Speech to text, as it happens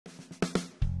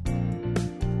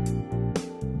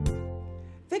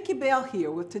Bell here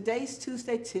with today's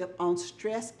Tuesday tip on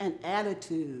stress and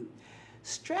attitude.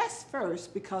 Stress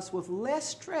first, because with less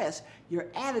stress, your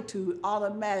attitude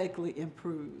automatically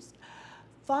improves.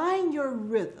 Find your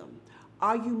rhythm.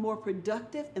 Are you more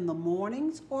productive in the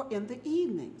mornings or in the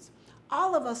evenings?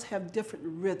 All of us have different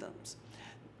rhythms,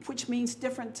 which means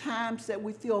different times that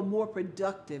we feel more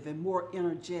productive and more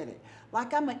energetic.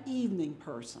 Like I'm an evening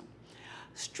person.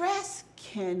 Stress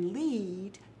can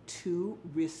lead to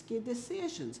risky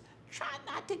decisions. Try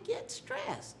not to get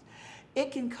stressed.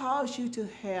 It can cause you to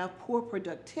have poor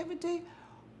productivity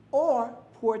or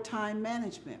poor time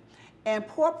management. And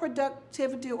poor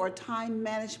productivity or time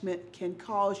management can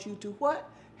cause you to what?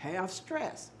 Have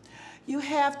stress. You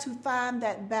have to find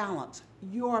that balance,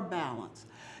 your balance.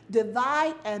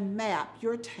 Divide and map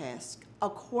your task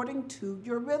according to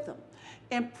your rhythm.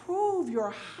 Improve your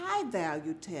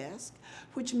high-value task,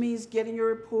 which means getting your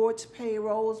reports,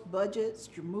 payrolls, budgets,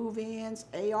 your move-ins,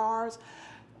 ARs,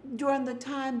 during the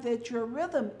time that your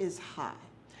rhythm is high.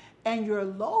 And your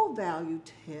low-value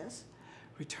tasks,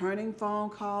 returning phone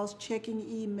calls, checking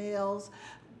emails,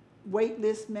 wait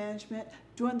list management,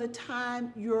 during the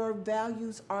time your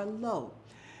values are low.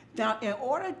 Now, in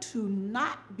order to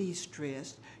not be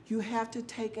stressed, you have to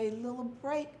take a little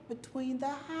break between the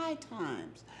high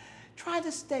times. Try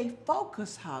to stay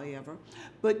focused, however,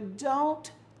 but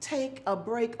don't take a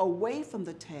break away from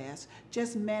the task,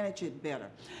 just manage it better.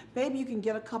 Maybe you can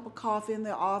get a cup of coffee in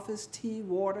the office, tea,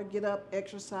 water, get up,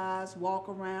 exercise, walk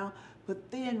around, but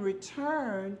then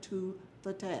return to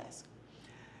the task.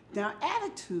 Now,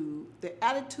 attitude, the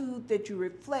attitude that you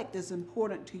reflect is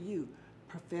important to you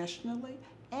professionally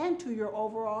and to your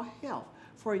overall health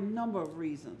for a number of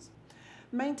reasons.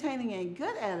 Maintaining a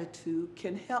good attitude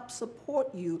can help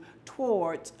support you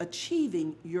towards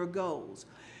achieving your goals.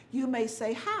 You may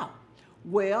say, how?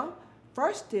 Well,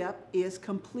 first step is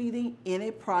completing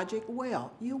any project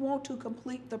well. You want to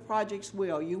complete the projects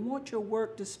well. You want your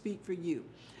work to speak for you.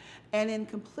 And in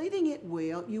completing it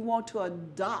well, you want to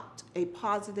adopt a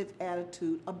positive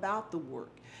attitude about the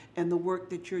work and the work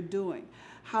that you're doing.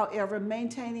 However,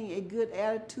 maintaining a good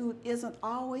attitude isn't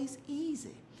always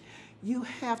easy. You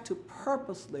have to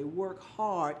purposely work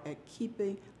hard at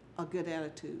keeping a good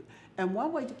attitude. And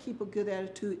one way to keep a good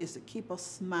attitude is to keep a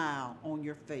smile on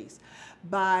your face.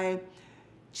 By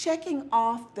checking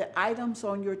off the items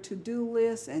on your to-do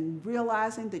list and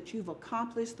realizing that you've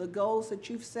accomplished the goals that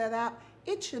you've set out,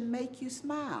 it should make you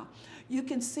smile. You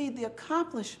can see the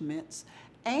accomplishments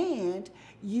and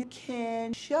you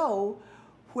can show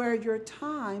where your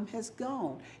time has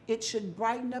gone. It should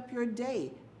brighten up your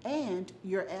day and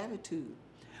your attitude.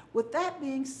 With that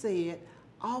being said,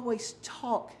 always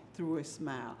talk through a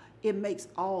smile. It makes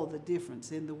all the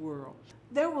difference in the world.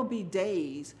 There will be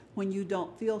days when you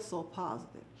don't feel so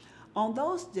positive. On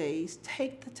those days,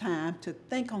 take the time to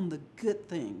think on the good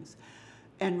things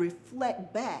and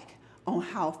reflect back on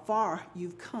how far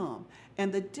you've come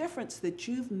and the difference that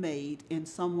you've made in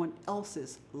someone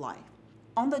else's life.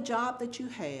 On the job that you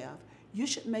have, you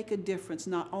should make a difference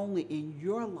not only in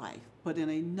your life, but in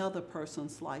another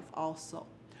person's life also.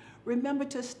 Remember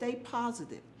to stay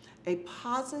positive. A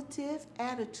positive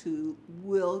attitude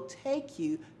will take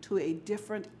you to a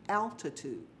different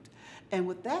altitude. And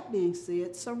with that being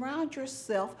said, surround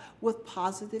yourself with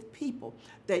positive people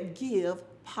that give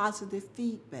positive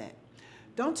feedback.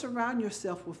 Don't surround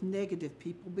yourself with negative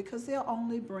people because they'll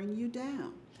only bring you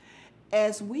down.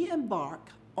 As we embark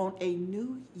on a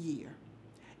new year,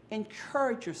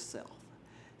 encourage yourself.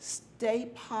 Stay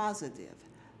positive.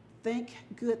 Think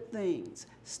good things.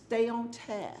 Stay on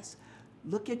task.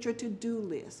 Look at your to-do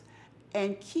list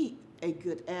and keep a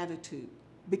good attitude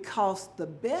because the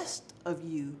best of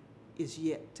you is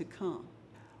yet to come.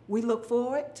 We look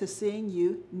forward to seeing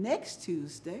you next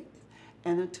Tuesday.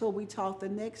 And until we talk the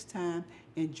next time,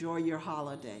 enjoy your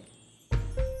holiday.